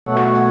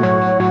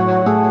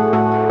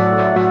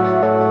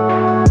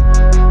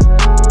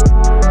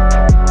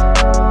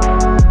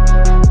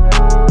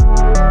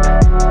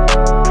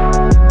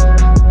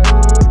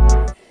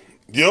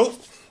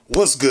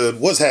What's good?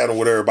 What's happening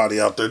with everybody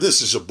out there?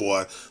 This is your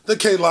boy, the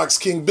K-Locs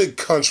King, Big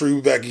Country. We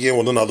back again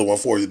with another one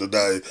for you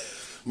today.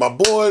 My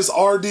boys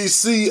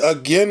RDC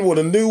again with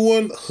a new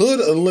one, Hood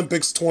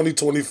Olympics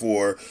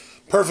 2024.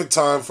 Perfect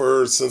time for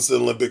her since the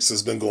Olympics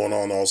has been going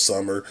on all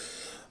summer.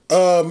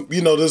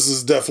 You know, this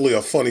is definitely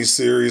a funny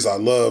series. I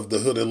love the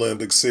Hood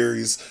Olympics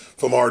series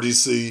from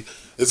RDC.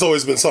 It's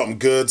always been something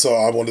good, so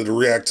I wanted to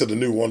react to the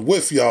new one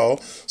with y'all.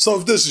 So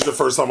if this is your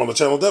first time on the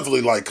channel, definitely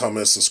like,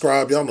 comment,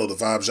 subscribe. Y'all know the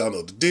vibes. Y'all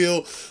know the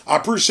deal. I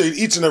appreciate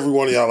each and every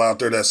one of y'all out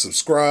there that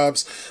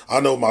subscribes. I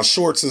know my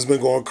shorts has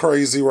been going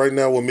crazy right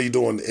now with me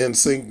doing the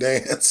NSYNC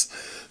dance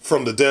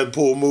from the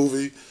Deadpool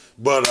movie.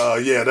 But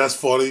yeah, that's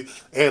funny.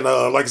 And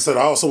like I said,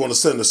 I also want to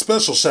send a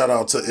special shout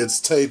out to It's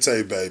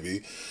Tay-Tay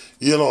Baby.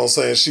 You know what I'm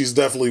saying? She's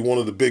definitely one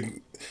of the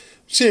big...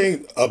 She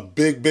ain't a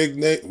big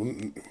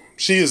name.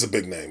 She is a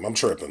big name. I'm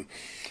tripping.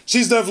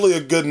 She's definitely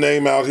a good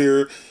name out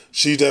here.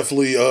 She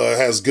definitely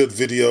has good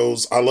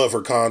videos. I love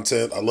her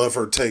content. I love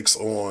her takes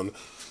on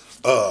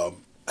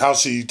how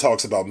she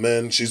talks about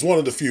men. She's one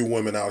of the few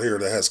women out here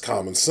that has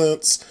common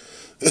sense.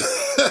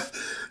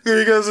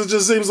 Because it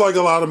just seems like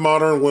a lot of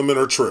modern women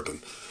are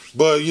tripping.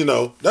 But, you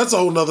know, that's a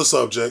whole nother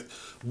subject.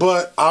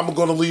 But I'm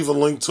going to leave a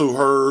link to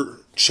her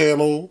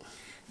channel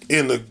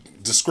in the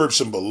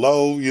description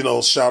below. You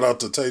know, shout out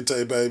to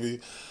Tay-Tay Baby.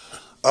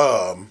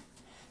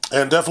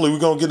 And definitely we're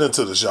going to get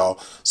into this, y'all.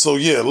 So,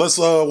 yeah, let's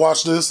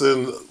watch this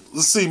and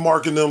let's see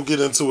Mark and them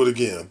get into it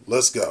again.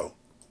 Let's go.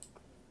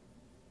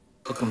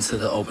 Welcome to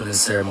the opening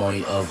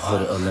ceremony of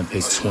Hood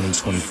Olympics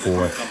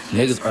 2024.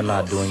 Niggas are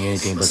not doing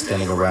anything but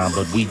standing around,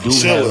 but we do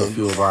have a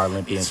few of our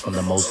Olympians from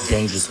the most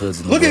dangerous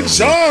hoods in the world. Look at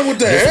John with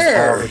the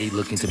hair. Is already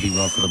looking to be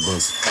one for the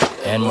books.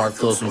 And Mark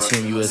Phillips from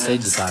Team USA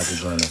decided to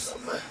join us.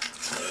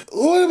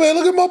 Wait a minute,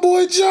 look at my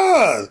boy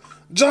John.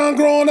 John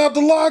growing out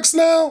the locks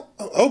now?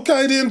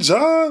 Okay then,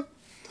 John.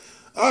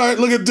 All right,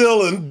 look at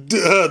Dylan,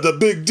 the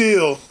big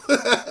deal. Who's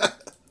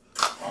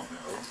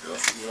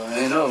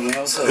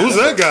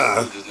that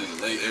guy?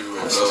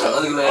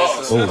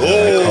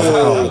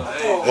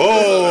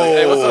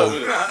 Hey, what's up?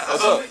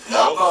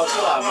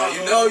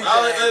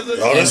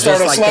 Oh, they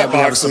started slap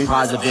boxing.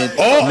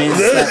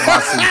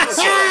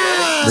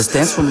 The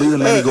stance from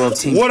Leland Many go of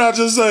team. What I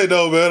just say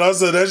though, man? I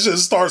said that shit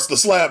starts the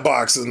slap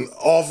boxing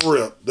off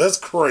rip. That's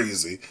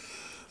crazy.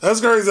 That's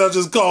crazy. I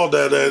just called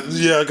that.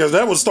 Yeah, because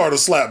that would start a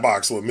slap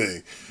box with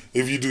me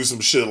if you do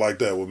some shit like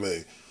that with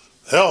me.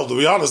 Hell, to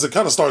be honest, it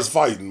kind of starts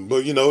fighting,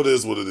 but you know, it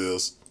is what it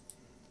is.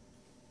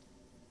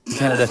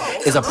 Canada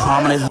is a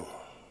prominent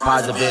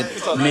prize event,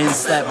 men's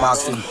slap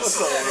boxing.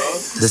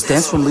 The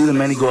stance from Leland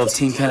Many go of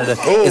Team Canada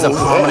is a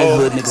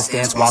prominent hood nigga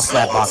stance while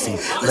slap boxing.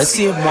 Let's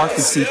see if Mark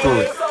can see through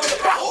it.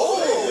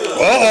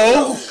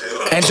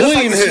 And just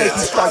like the snake, he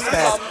strikes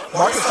fast.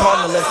 Mark is caught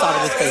on the left side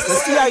of his face.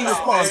 Let's see how he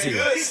responds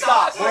here.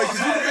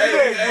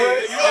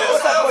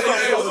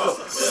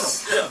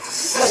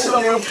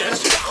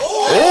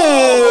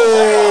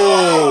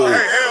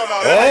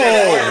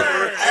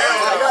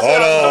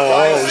 Hold on.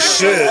 Oh,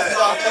 shit.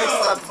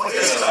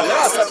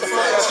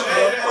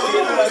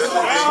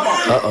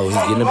 Uh-oh, he's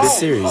getting a bit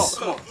serious.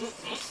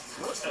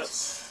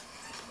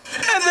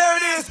 And there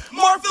it is,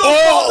 Mark Phillips.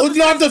 Oh,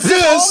 not the fist.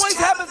 This always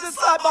happens in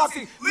slap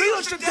boxing.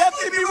 Leland should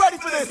definitely be ready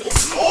for this.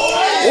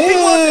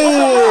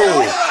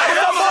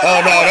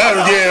 Oh no, that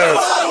was, yeah,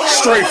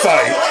 straight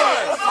fight.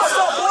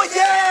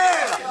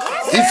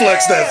 He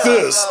flexed that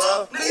fist.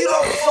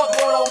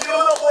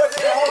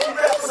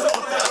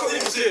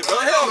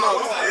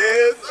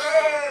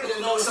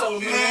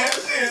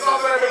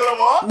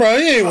 Bro,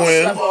 he ain't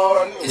win.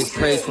 It's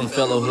praise from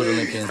fellow Hood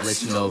Olympians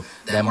let you know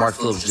that Mark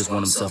Phillips just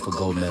won himself a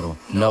gold medal.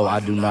 No,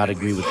 I do not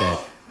agree with that.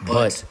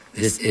 But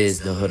this is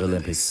the Hood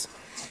Olympics.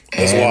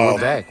 That's and wild.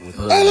 We're back with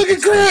Hood Hey, look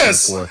at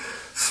Chris.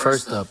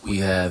 First up, we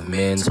have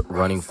men's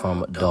running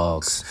from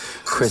dogs.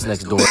 Chris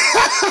next door.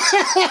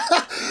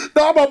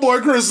 Now my boy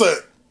Chris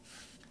said.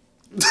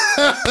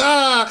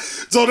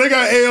 So they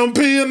got AMP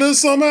in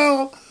this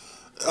somehow?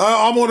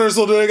 I'm wondering,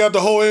 so do they got the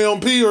whole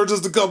AMP or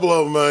just a couple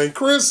of them, man?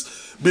 Chris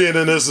being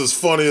in this is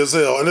funny as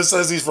hell. And it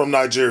says he's from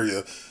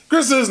Nigeria.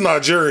 Chris is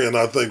Nigerian,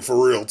 I think, for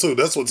real, too.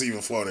 That's what's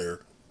even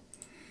funnier.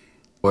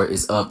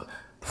 Is up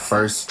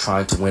first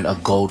trying to win a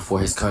gold for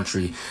his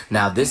country.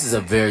 Now, this is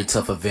a very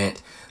tough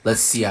event. Let's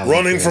see how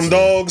running from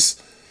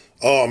dogs?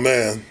 Oh,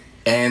 man.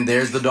 And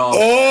there's the dog.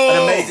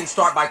 An amazing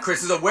start by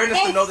Chris. His awareness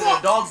to know that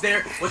the dog's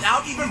there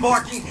without even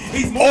barking.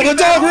 He's moving the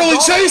dog really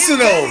chasing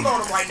him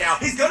right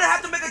now. He's gonna have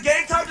to make a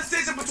game time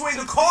decision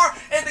between the car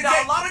and the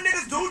gate. A lot of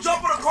niggas do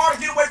jump on a car to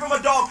get away from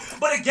a dog,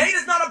 but a gate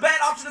is not a bad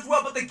option as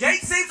well. But the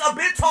gate seems a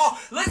bit tall.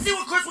 Let's see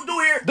what Chris will do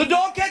here. The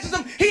dog catches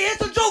him. He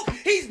hits a juke.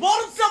 He's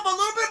bought himself a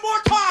little bit more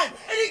time,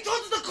 and he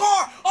chooses the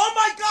car. Oh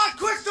my God!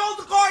 Chris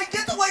chose the car. He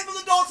gets away from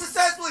the dog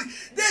successfully.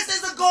 This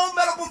is a gold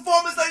medal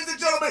performance, ladies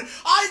and gentlemen.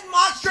 I'm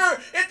not sure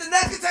if the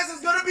next contestant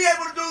is going to be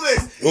able to do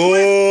this.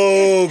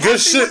 Oh, good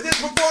shit.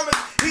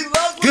 He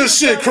loves good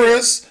shit,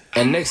 Chris.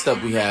 And next up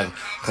we have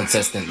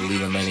contestant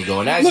Leland Manigo.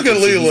 And as look you at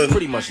can see, Leland. he's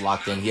pretty much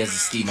locked in. He has a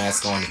ski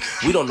mask on.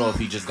 We don't know if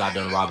he just got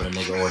done robbing a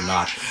nigga or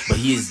not, but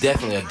he is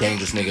definitely a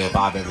dangerous nigga if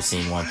I've ever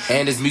seen one.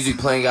 And his music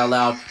playing out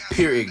loud,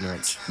 pure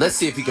ignorance. Let's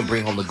see if he can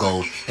bring home the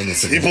gold in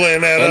this event. He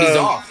playing that and he's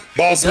off.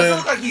 Boss it man.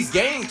 doesn't look like he's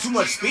gaining too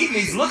much speed, and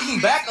he's looking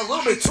back a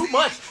little bit too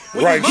much.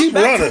 When right, you look keep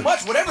back running. Too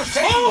much, whatever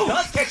chase he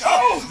does catch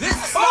up. This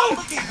is not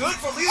looking good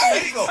for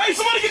Leland Manigo. Hey,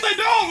 somebody get that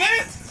dog,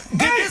 man!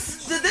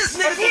 Did this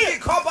nigga get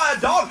caught by a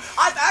dog?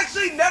 I've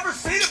actually never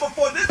seen it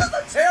before. This is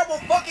a terrible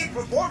fucking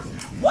performance.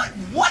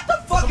 What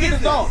the fuck is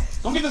this?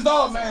 Don't get this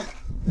dog, man.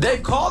 They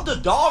called the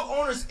dog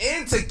owners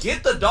in to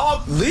get the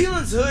dog.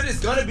 Leland's hood is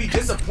gonna be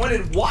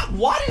disappointed.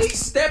 Why did he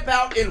step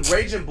out in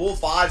Raging Bull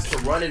 5s to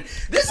run in?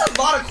 There's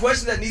a lot of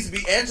questions that needs to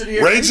be answered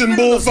here. Raging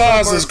Bull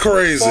 5s is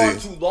crazy. Far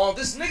too long.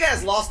 This nigga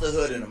has lost the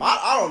hood in him.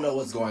 I don't know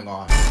what's going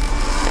on.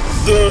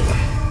 The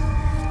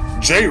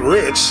Jay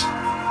Rich.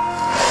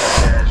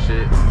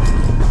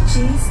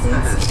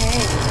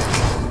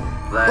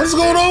 What's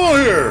going on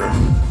here?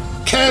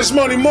 Cash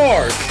Money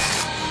Mark.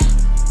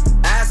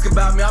 Ask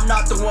about me, I'm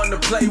not the one to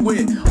play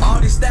with. All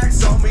these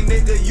stacks on me,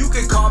 nigga, you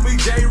can call me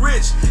Jay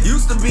Rich.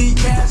 Used to be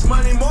Cash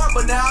Money Mark,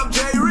 but now I'm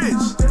Jay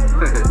Rich.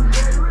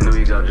 There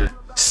we go,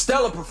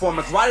 stellar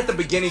performance right at the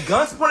beginning.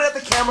 Guns pointed at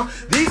the camera.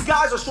 These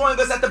guys are showing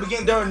us at the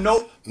beginning there are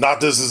no... Not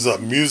this is a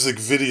music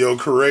video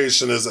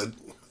creation.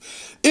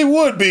 It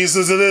would be,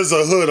 since it is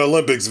a Hood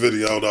Olympics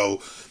video,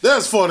 though.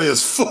 That's funny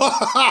as fuck.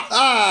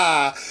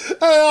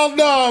 Hell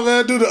no,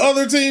 man. Do the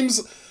other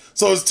teams...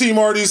 So is Team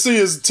RDC,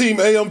 is Team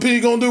AMP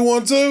gonna do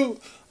one too?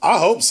 I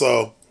hope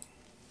so.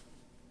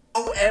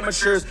 No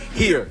amateurs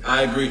here.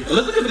 I agree.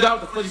 Let's look at the guy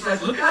with the fuzzy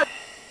face. Look at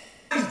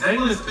he's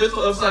dangling his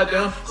pistol upside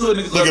down. Look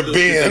at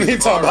Ben. He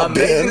talking about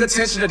Ben. Amazing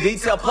attention to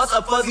detail, plus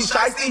a fuzzy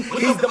shiesty.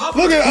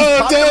 Look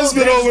at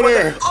Desmond over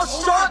there. A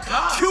shark,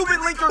 Cuban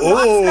linker.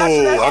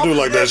 Oh, I do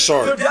like that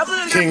shark.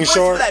 King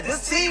Shark.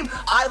 This team,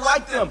 I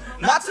like them.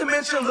 Not to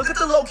mention, look at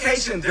the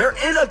location. They're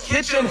in a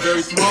kitchen.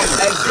 Very small.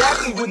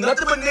 Exactly. With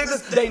nothing but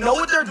niggas. They know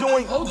what they're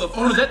doing. Hold the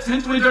phone. Is that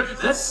 10, 20,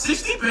 30? That's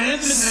 60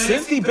 bands in his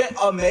hand. 60 bands.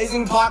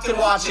 Amazing pocket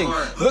watching.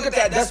 Look at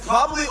that. That's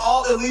probably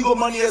all illegal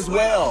money as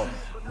well.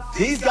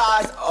 These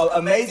guys,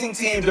 amazing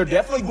team. They're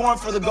definitely going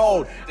for the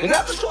gold. They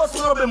have to show us a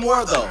little bit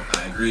more, though.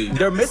 I agree.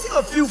 They're missing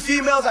a few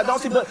females I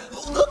don't see, but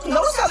look,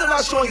 notice how they're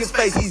not showing his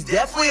face. He's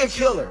definitely a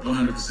killer.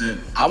 100%.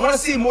 I want to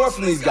see more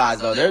from these guys,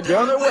 though. They're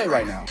on their way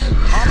right now.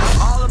 I'm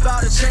all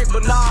about a check,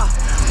 but nah,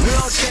 we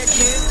don't check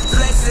in,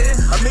 flexing.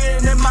 $1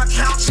 million in my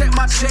account, check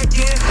my check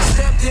in,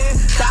 stepped in.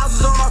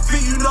 Thousands on our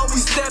feet, you know we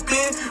step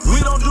in.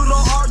 We don't do no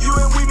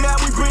arguing, we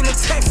mad, we bring the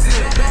text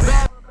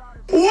in.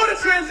 What a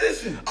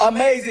transition!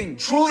 Amazing,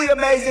 truly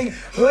amazing.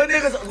 Hood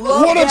niggas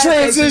love what a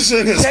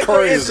transition is check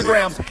crazy. Their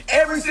Instagrams.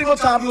 Every single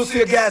time you'll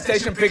see a gas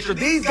station picture,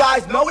 these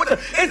guys know what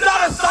it's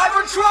not a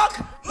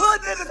Cybertruck.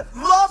 Hood niggas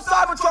love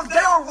Cybertrucks. They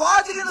are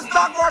rising in the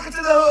stock market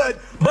to the hood.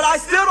 But I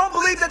still don't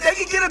believe that they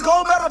can get a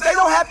gold medal if they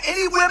don't have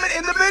any women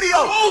in the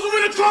video. The hoes are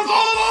in the trunk all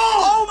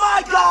along! Oh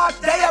my gosh,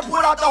 they have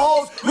put out the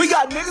hoes. We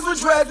got niggas with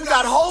dreads, we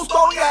got hoes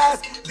throwing ass.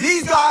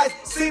 These guys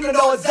seem to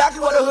know exactly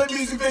what a hood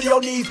music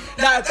video needs.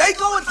 Now, if they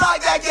go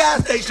inside that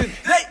gas station,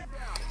 they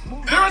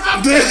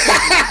inside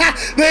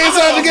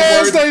the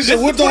gas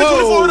station with the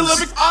hoes.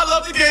 Olympics. I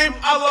love the game.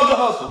 I love the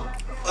hustle.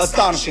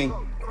 Astonishing.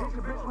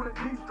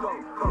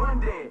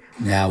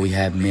 Now we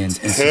have men's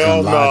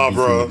Hell Instagram live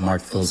bro. with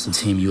Mark Phillips of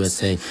Team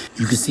USA.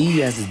 You can see he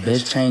has his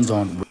best chains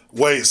on.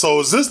 Wait, so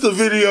is this the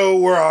video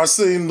where I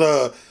seen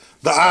the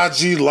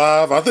IG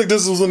live? I think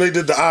this was when they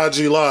did the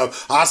IG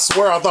live. I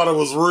swear I thought it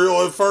was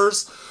real at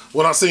first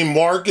when I seen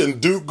Mark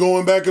and Duke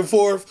going back and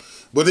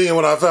forth. But then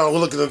when I found,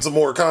 looking into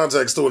more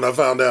context to it, and I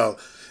found out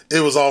it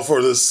was all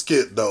for this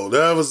skit, though.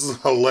 That was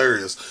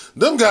hilarious.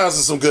 Them guys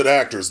are some good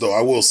actors, though.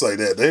 I will say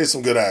that. They're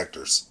some good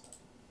actors.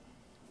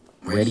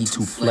 Ready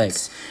to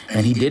flex.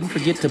 And he didn't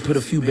forget to put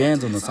a few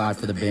bands on the side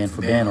for the band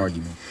for band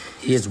argument.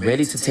 He is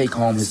ready to take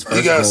home his first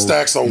He got gold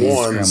stacks on in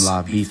ones. Instagram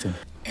live beefing.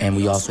 And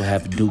we also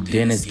have Duke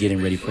Dennis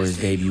getting ready for his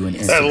debut in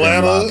Instagram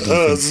Atlanta,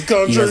 live beefing.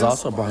 country. He has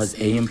also brought his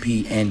AMP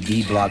and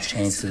D-Block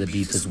chains to the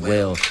beef as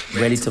well,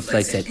 ready to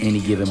flex at any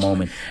given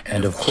moment.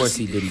 And of course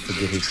he didn't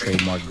forget his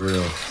trademark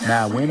grill.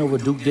 Now a win over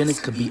Duke Dennis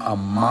could be a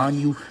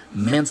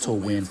monumental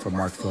win for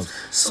Mark Phillips.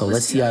 So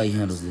let's see how he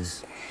handles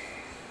this.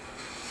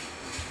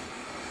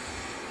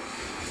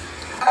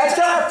 Hey,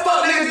 tell that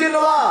fuck nigga getting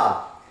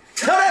alive.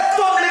 Tell that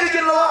fuck nigga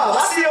getting alive. I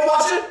see him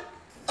watching.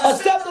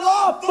 Accept the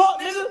law,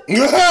 fuck nigga.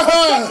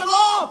 Accept the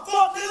law,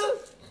 fuck nigga.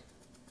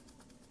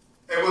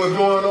 Hey, what's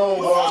going on,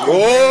 boy?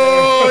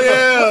 Oh,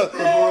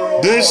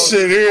 yeah. This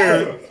shit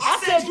here. I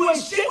said you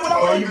ain't shit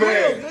without Oh, those you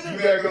grills, mad? nigga. You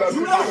mad because I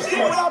You not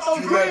shit without those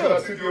You mad because I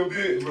grills. took your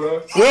bitch, bro.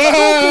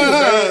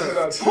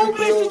 Who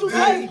bitch did you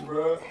take?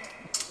 Bro.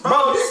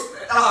 Bro, this...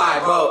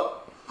 Alright, bro.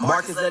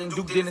 Mark is letting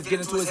Duke Dennis get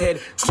into his head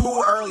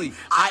too early.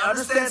 I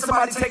understand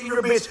somebody taking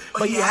your bitch,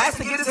 but he has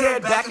to get his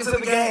head back into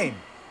the game.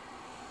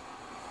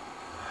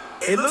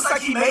 It looks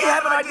like he may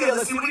have an idea.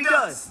 Let's see what he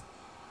does.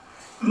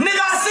 Nigga,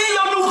 I see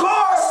your new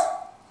cars.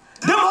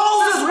 Them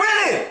hoes is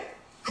rented.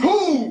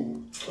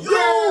 Who?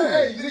 Yeah,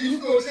 hey, nigga, you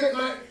go check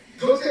my...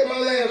 Go check my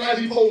last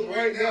IG post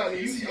right now, and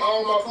you see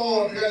all my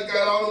cards.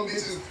 Got all them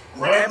bitches.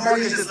 And Mark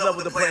is just love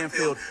with the playing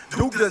field.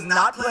 Duke does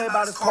not play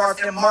about his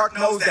cards, and Mark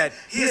knows that.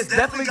 He has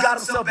definitely got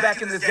himself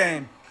back in this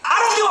game. I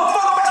don't give a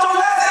fuck about your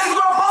last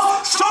Instagram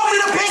post. Show me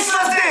the pink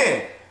slips then.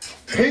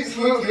 Pink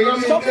slips,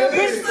 nigga. Show me the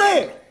pink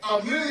slip.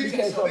 I'm literally in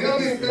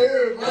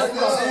Paris. That's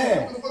what I'm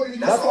saying.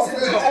 That's what I'm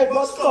saying. Hey,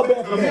 bro, go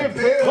back for him.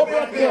 Go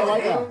back there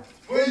right now.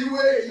 Where you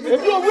at?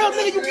 If you're a real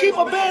nigga, you keep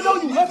a band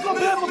on you. Let's go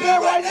back for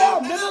band right now,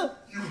 nigga.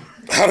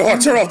 How do I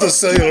turn off the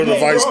cellular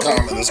device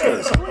comment? That's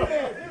crazy.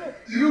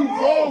 You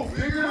broke,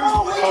 nigga.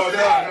 Oh,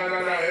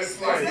 nah. It's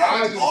like,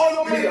 I just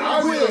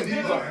let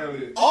D-Block handle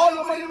it. All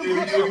your money in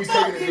the I just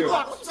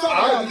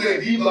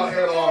let D-Block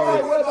handle all Hey,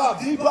 this. what about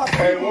D-Block?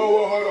 Hey,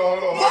 whoa,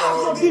 hold on.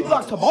 I'm gonna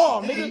D-Block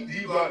tomorrow, nigga.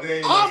 D-Block, they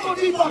ain't. I'm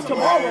gonna D-Block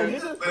tomorrow,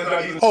 nigga. Let's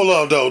not even. Hold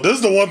up, though. This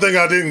is the one thing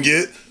I didn't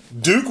get.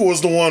 Duke was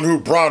the one who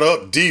brought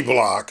up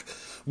D-Block,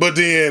 but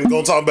then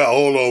gonna talk about,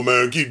 hold on,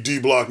 man, keep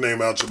D-Block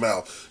name out your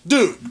mouth.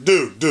 Duke.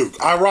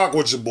 I rock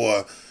with you,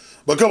 boy.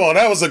 But come on,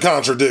 that was a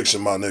contradiction,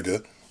 my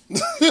nigga.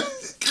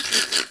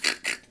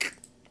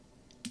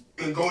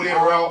 And go that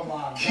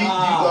route. Keep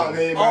D-Block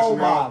name out your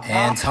mouth.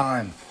 And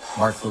time.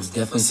 Mark Phillips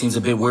definitely seems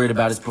a bit worried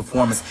about his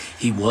performance.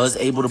 He was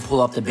able to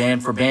pull off the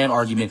band for band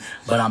argument,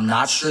 but I'm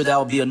not sure that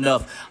will be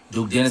enough.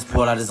 Duke Dennis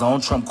pulled out his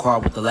own trump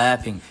card with the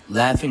laughing.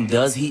 Laughing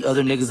does heat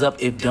other niggas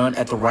up if done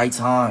at the right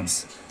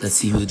times. Let's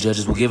see who the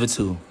judges will give it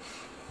to.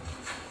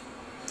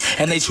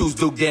 And they choose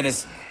Duke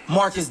Dennis.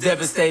 Mark is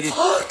devastated.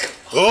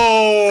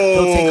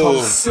 He'll take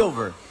home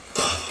silver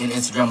in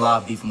Instagram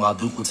Live beefing while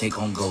Duke will take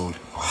home gold.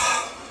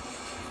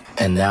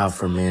 And now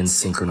for men's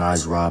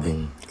synchronized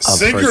robbing.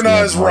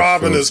 Synchronized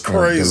robbing is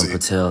crazy.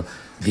 Patel.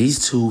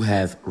 These two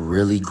have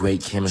really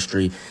great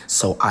chemistry,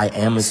 so I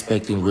am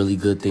expecting really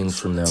good things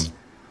from them.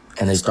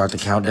 And they start the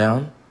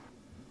countdown.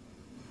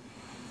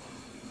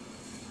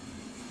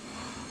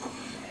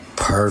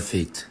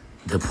 Perfect.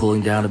 The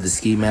pulling down of the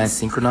ski mask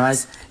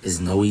synchronized is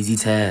no easy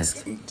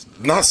task.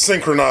 Not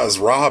synchronized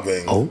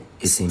robbing. Oh,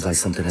 it seems like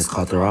something has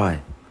caught their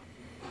eye.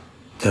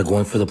 They're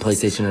going for the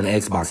PlayStation and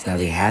Xbox. Now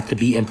they have to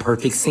be in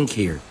perfect sync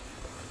here.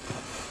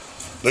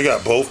 They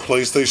got both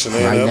PlayStation and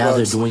Right Xbox. now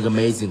they're doing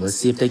amazing. Let's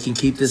see if they can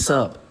keep this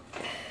up.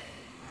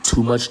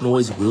 Too much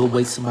noise will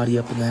wake somebody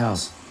up in the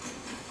house.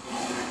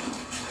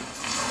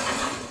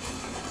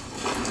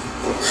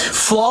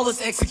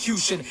 Flawless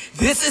execution.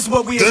 This is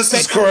what we This is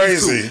expect from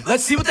these crazy. two.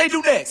 Let's see what they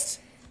do next.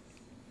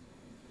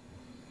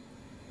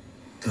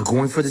 They're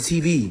going for the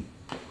TV.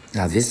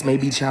 Now this may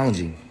be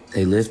challenging.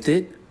 They lift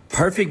it.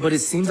 Perfect, but it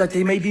seems like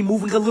they may be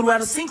moving a little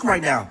out of sync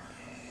right now.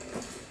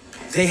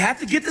 They have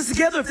to get this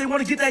together if they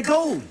want to get that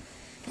gold.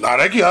 Nah,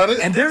 they got it.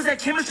 And there's that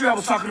chemistry I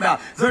was talking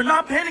about. They're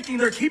not panicking.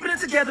 They're keeping it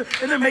together,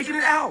 and they're making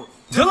it out.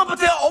 Dylan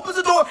Patel opens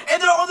the door,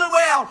 and they're on their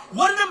way out.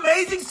 What an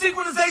amazing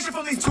synchronization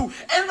from these two.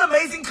 And an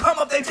amazing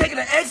come-up. They've taken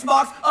an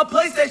Xbox, a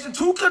PlayStation,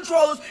 2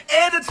 controllers,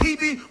 and a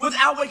TV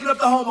without waking up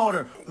the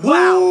homeowner.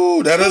 Wow.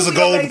 Ooh, that is a Truly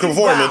gold amazing.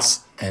 performance.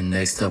 Wow. And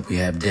next up we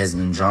have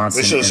Desmond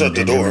Johnson They should've shut and the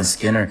Benjamin door.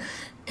 Skinner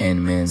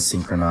and men's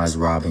synchronized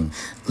robbing.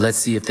 Let's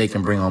see if they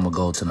can bring home a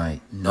goal tonight.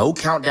 No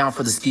countdown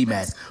for the ski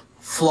mask.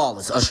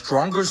 Flawless. A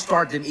stronger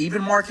start than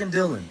even Mark and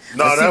Dylan.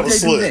 Nah, Let's see that what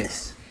was they do slick.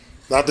 next.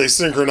 Not they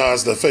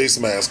synchronized the face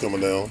mask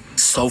coming down.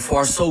 So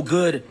far, so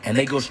good. And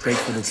they go straight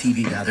for the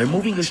TV now. They're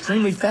moving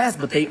extremely fast,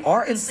 but they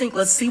are in sync.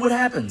 Let's see what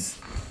happens.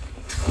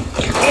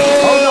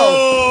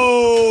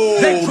 Oh,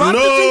 They dropped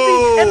no. the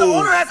TV, and the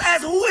owner has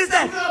asked, who is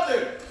that? Out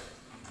there.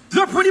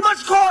 They're pretty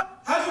much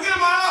caught. How'd you get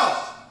in my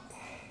house?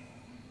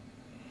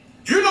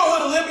 You know who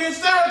the Olympians?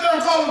 Stay right there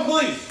and call the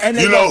police. And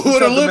they You know lost who the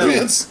themselves in middle.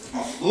 Olympians?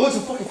 What's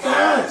the fucking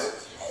phone?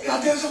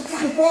 Y'all get some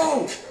fucking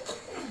phone.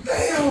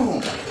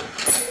 Damn.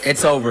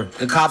 It's over.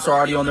 The cops are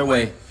already on their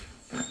way.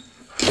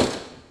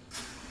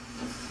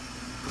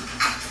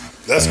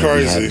 That's And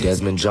we have crazy.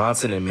 Desmond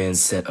Johnson and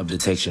men's set of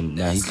detection.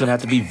 Now, he's going to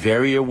have to be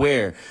very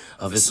aware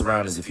of his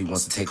surroundings if he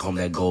wants to take home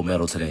that gold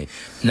medal today.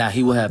 Now,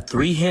 he will have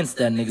 3 hints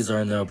that niggas are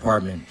in their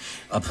apartment.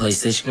 A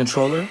PlayStation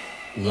controller,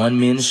 1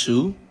 men's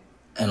shoe,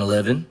 an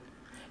 11,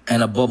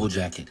 and a bubble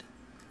jacket.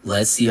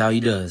 Let's see how he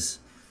does.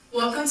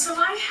 Welcome to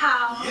my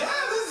house. Yeah,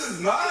 this is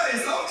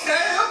nice.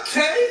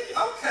 Okay.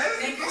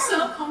 Make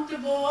yourself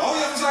comfortable. Oh,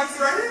 you have a jacket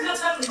right here? No,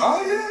 totally.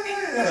 Oh,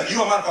 yeah. You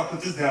don't mind if I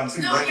put this down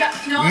too, No, right? yeah,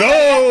 no.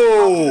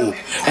 No.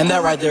 And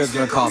that right there is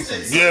going to cost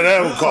us. Yeah,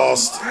 that would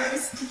cost.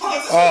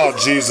 Oh,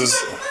 Jesus.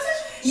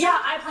 Yeah,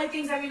 I play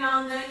things every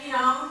now and then, you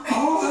know.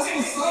 Oh, that's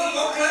what's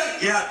up.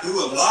 Okay. Yeah, I do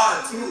a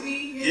lot, too.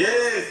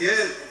 Yes.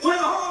 Wait,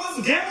 hold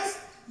on. This is Gammas?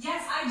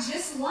 Yes, I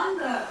just won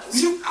those.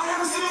 I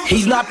haven't seen him.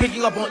 He's not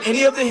picking up on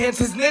any of the hints.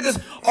 His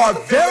niggas are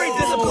very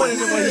disappointed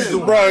in what he's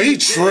doing. Bro, he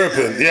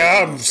tripping.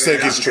 Yeah, I'm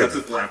sick he's tripping.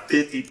 It's like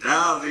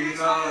 50,000, you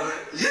know.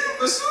 Yeah,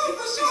 for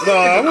sure. No,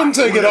 I wouldn't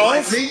take it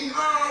off.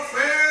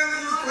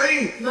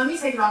 Let me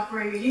take it off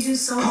for you. You do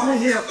so Oh,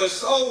 much. yeah, for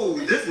sure.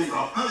 This was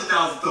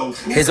 100,000 though.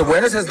 His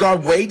awareness has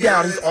gone way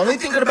down. He's only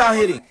thinking about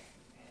hitting.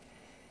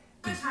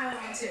 I'm trying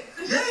that one too.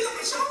 Yeah,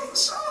 for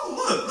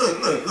sure.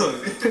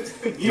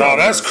 Look. No,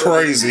 that's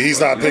crazy. He's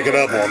not picking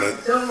up on it.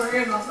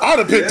 I'd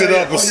have picked it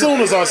up as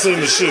soon as I seen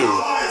the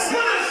shoe.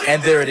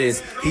 And there it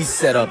is. He's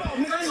set up. I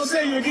ain't gonna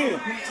tell you again.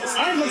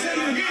 I ain't gonna tell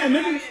you again,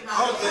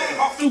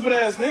 nigga. Stupid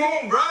ass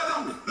nigga.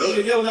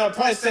 Nigga yelling out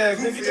price tags,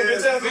 nigga. Get your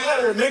bitch ass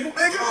out of here, nigga.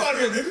 Get out of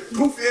here, nigga.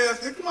 Goofy ass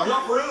nigga. Come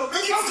on, for real.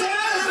 Nigga, your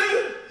ass,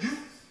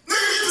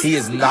 nigga. He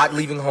is not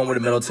leaving home with a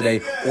medal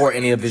today or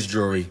any of his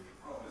jewelry.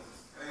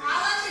 I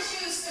like your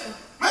shoes too.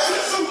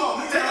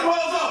 Take them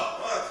balls off.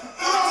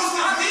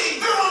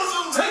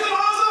 Take them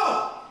balls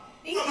off.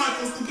 I'm not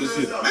gonna stupid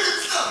shit.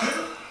 Nigga,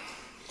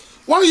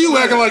 Why are you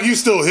acting like you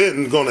still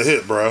hitting, gonna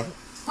hit, bro?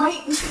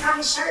 Wait, you should have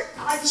his shirt.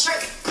 I like the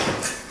shirt.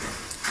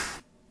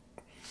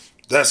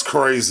 That's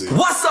crazy.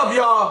 What's up,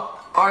 y'all?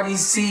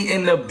 RDC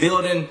in the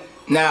building.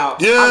 Now,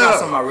 I got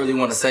something I really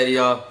want to say to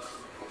y'all.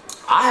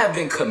 I have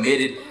been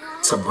committed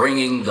to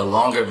bringing the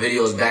longer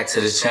videos back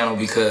to this channel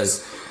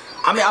because,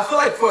 I mean, I feel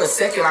like for a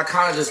second I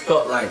kind of just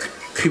felt like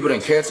people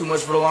didn't care too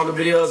much for the longer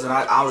videos, and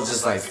I was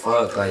just like,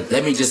 fuck, like,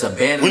 let me just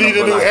abandon them. We need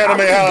to do like, anime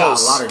I really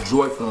house. got a lot of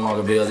joy from the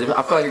longer videos.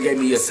 I feel like it gave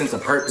me a sense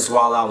of purpose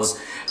while I was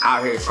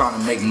out here trying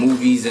to make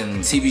movies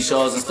and TV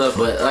shows and stuff.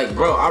 But like,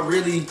 bro, I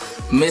really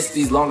miss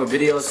these longer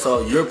videos,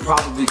 so you're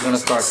probably gonna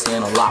start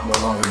seeing a lot more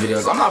longer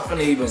videos. I'm not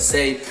gonna even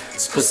say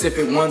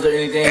specific ones or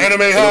anything.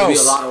 Anime It'll house. be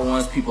a lot of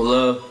ones people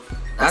love.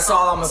 That's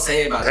all I'm gonna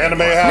say about it. Anime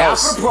Now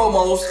house. for the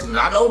promos,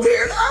 I know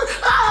bear.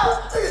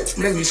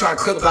 Niggas be trying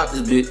to clip about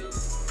this bit.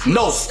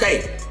 No,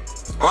 stay.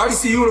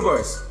 RDC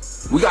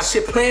Universe. We got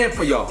shit planned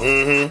for y'all.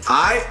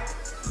 Alright?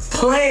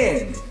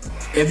 Planned.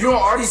 If you're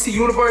on RDC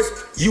Universe,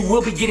 you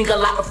will be getting a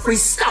lot of free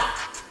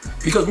stuff.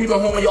 Because we've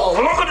been on y'all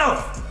long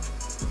enough.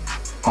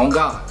 On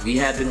God, we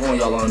have been on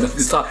y'all long enough.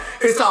 It's time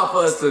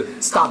for us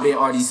to stop being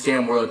RDC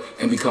Scam World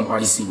and become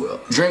RDC World.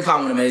 DreamCon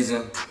went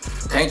amazing.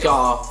 Thank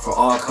y'all for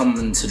all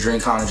coming to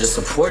DreamCon and just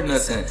supporting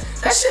us, and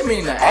that shit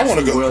mean the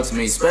absolute world to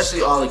me,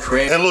 especially all the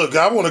creators. And look,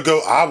 I want to go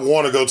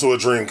to a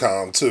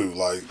DreamCon too.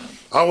 Like,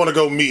 I want to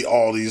go meet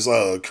all these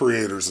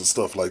creators and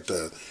stuff like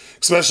that,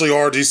 especially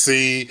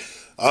RDC.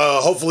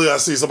 Hopefully I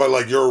see somebody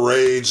like Your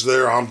Rage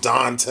there. I'm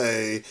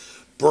Dante,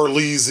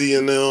 Berleezy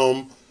and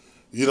them.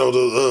 You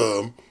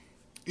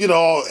know,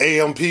 all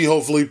AMP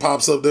hopefully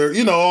pops up there.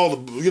 You know, all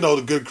the,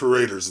 the good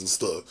creators and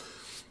stuff.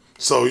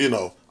 So,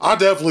 I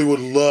definitely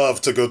would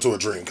love to go to a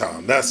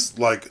DreamCon. That's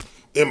like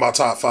in my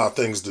top 5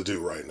 things to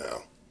do right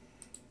now.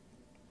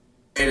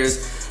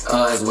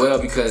 As well,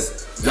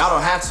 because y'all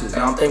don't have to. And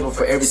I'm thankful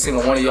for every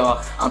single one of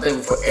y'all. I'm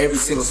thankful for every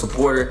single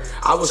supporter.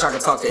 I wish I could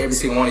talk to every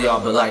single one of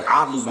y'all, but like,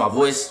 I'd lose my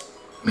voice.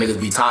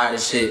 Niggas be tired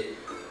of shit.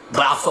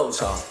 But I fuck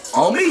with y'all.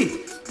 On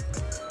me.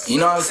 You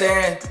know what I'm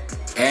saying?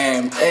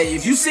 And hey,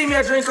 if you see me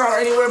at DreamCon or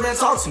anywhere, man,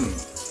 talk to me.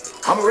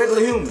 I'm a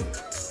regular human.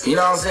 You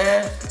know what I'm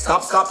saying?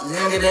 Stop.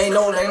 They ain't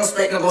no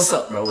spec. What's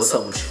up, bro? What's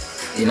up with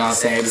you? You know what I'm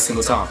saying? Every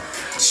single time.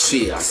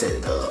 Shit, I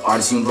said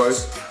RDC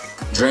Universe,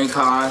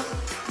 DreamCon.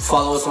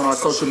 Follow us on our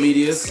social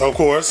medias. Of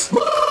course.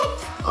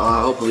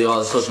 Hopefully all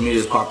the social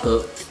medias popped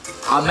up.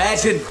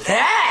 Imagine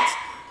that!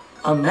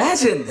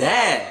 Imagine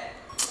that!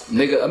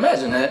 Nigga,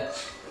 imagine that.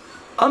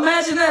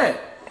 Imagine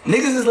that.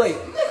 Niggas is like,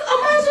 nigga,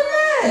 imagine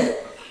that.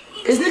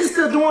 Is niggas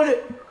still doing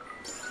it?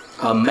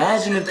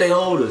 Imagine if they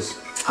hold us.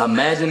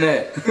 Imagine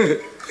that.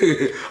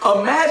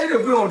 Imagine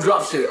if we don't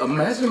drop shit.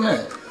 Imagine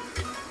that.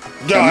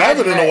 Yeah, I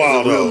haven't in a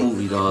while though.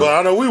 Movie, dog. But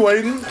I know we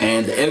waiting.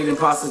 And the editing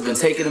process has been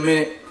taking a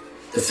minute.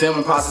 The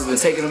filming process has been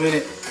taking a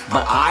minute.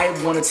 But I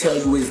want to tell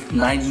you it's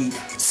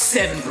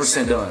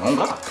 97% done. Oh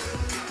God.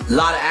 A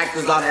lot of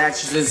actors, a lot of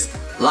actresses,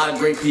 a lot of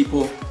great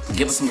people.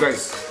 Give us some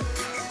grace.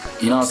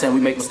 You know what I'm saying?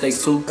 We make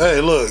mistakes too.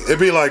 Hey, look, it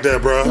be like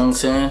that, bro. You know what I'm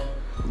saying?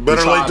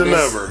 Better late than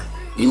never.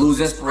 We lose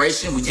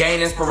inspiration, we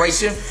gain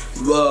inspiration.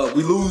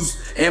 We lose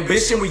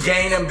ambition, we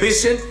gain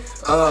ambition.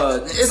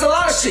 It's a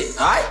lot of shit,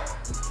 all right?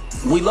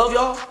 We love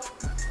y'all.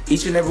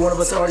 Each and every one of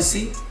us at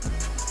RDC.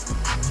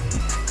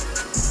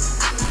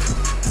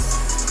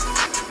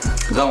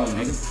 Go on,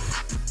 nigga.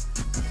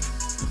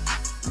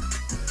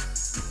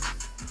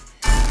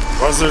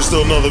 Why is there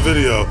still another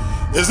video?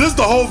 Is this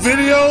the whole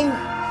video?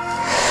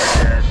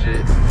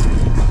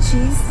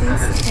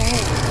 Jesus K.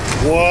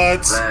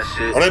 What?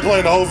 Are they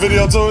playing the whole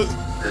video to it?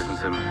 Listen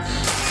to me.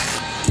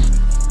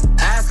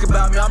 Ask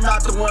about me, I'm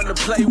not the one to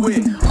play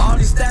with. All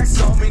these stacks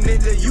on me,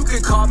 nigga, you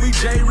can call me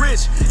J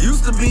Rich.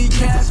 Used to be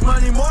Cash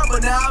Money more,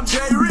 but now I'm J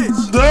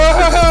Rich.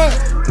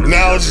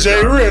 Now it's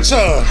J Rich,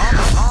 huh? I'm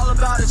all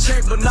about a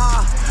check, but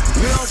nah,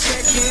 we don't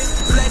check in,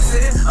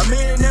 flexing. A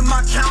million in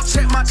my account,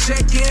 check my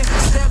check in.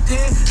 Stepped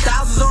in,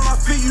 thousands on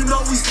our feet, you know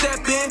we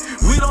step in.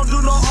 We don't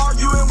do no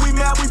arguing, we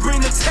mad, we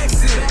bring the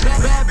text in.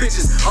 Bad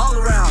bitches all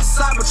around,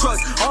 cyber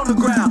trucks on the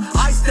ground.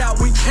 Iced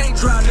out, we can't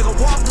drown, nigga.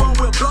 Walk wrong,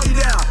 we'll blow you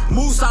down.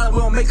 Move silent,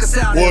 we don't make a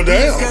sound. Well,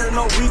 damn. Scared of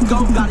no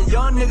Rico, got a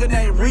young nigga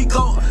named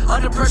Rico.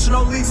 Under pressure,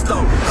 no leaks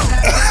though.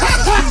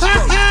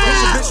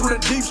 Bitch with a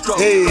deep stroke.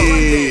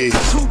 Hey.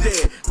 2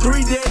 dead,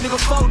 3 dead, nigga,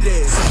 4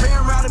 dead. Fair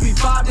around to be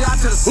 5 dead,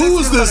 to the 6. Who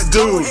is this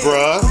dude,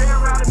 bruh? Fair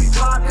around to be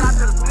 5 dead,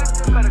 to the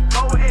 6. Better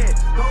go ahead.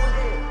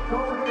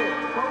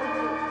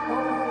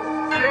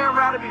 Fair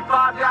around to be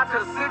 5 dead, to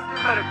the 6.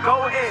 better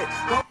go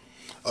ahead.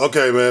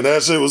 Okay, man,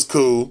 that shit was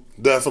cool.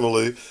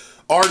 Definitely.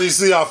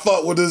 RDC, I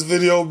fuck with this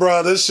video,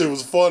 bro. This shit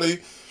was funny.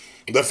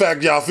 The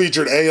fact y'all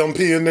featured AMP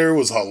in there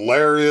was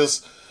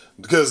hilarious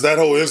because that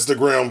whole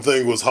Instagram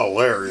thing was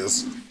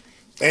hilarious.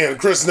 And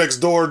Chris next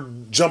door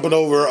jumping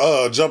on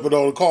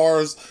the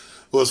cars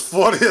was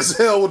funny as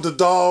hell with the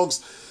dogs.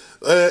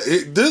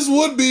 This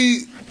would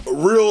be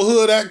real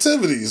hood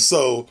activities.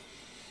 So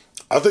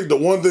I think the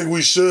one thing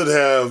we should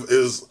have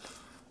is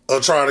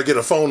trying to get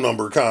a phone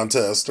number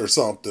contest or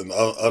something,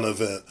 an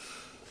event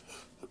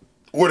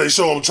where they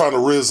show them trying to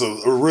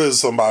riz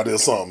somebody or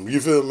something. You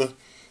feel me?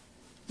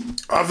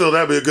 I feel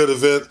that'd be a good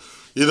event.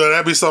 You know,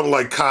 that'd be something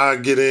like Kai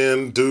get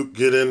in, Duke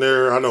get in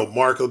there. I know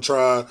Mark will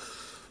try.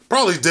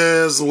 Probably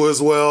Dez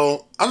as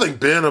well. I think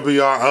Ben will be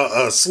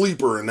a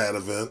sleeper in that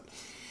event.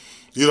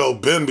 You know,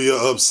 Ben be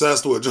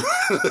obsessed with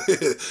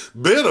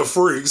Ben a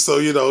freak, so,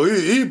 you know,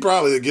 he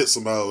probably get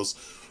some hoes.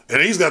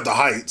 And he's got the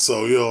height,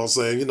 so, you know what I'm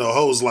saying? You know,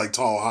 hoes like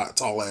tall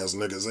ass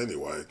niggas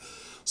anyway.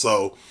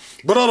 So,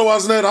 but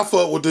otherwise than that, I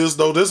fuck with this,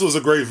 though. This was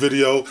a great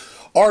video.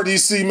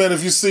 RDC, man,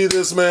 if you see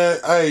this, man,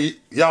 hey,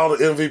 y'all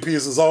the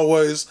MVPs as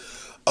always.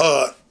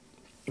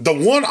 The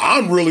one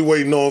I'm really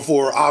waiting on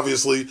for,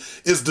 obviously,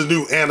 is the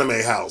new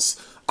anime house.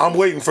 I'm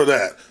waiting for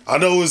that. I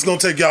know it's going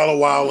to take y'all a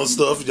while and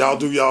stuff. Y'all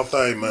do y'all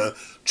thing, man.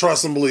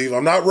 Trust and believe.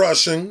 I'm not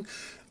rushing.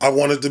 I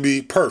want it to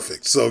be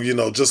perfect. So, you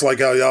know, just like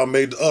how y'all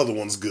made the other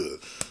ones good.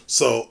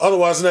 So,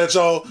 otherwise than that,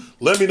 y'all,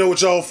 let me know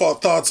what y'all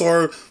thoughts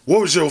are.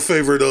 What was your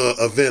favorite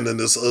event in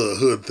this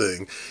hood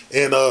thing?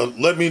 And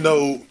let me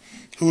know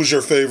who's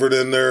your favorite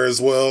in there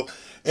as well.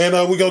 And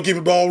we're going to keep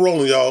it ball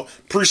rolling, y'all.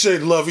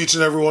 Appreciate and love each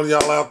and every one of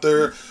y'all out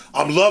there.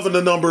 I'm loving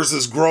the numbers.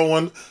 It's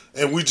growing.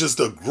 And we just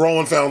a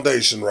growing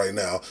foundation right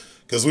now.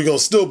 Because we're going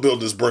to still build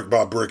this brick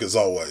by brick as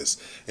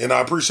always. And I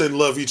appreciate and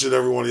love each and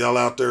every one of y'all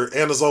out there.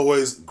 And as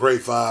always,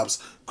 great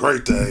vibes.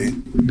 Great day.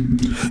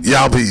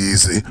 Y'all be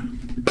easy.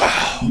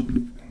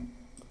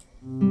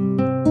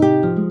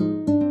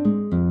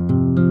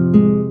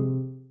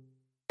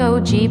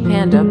 OG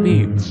Panda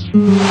Beats.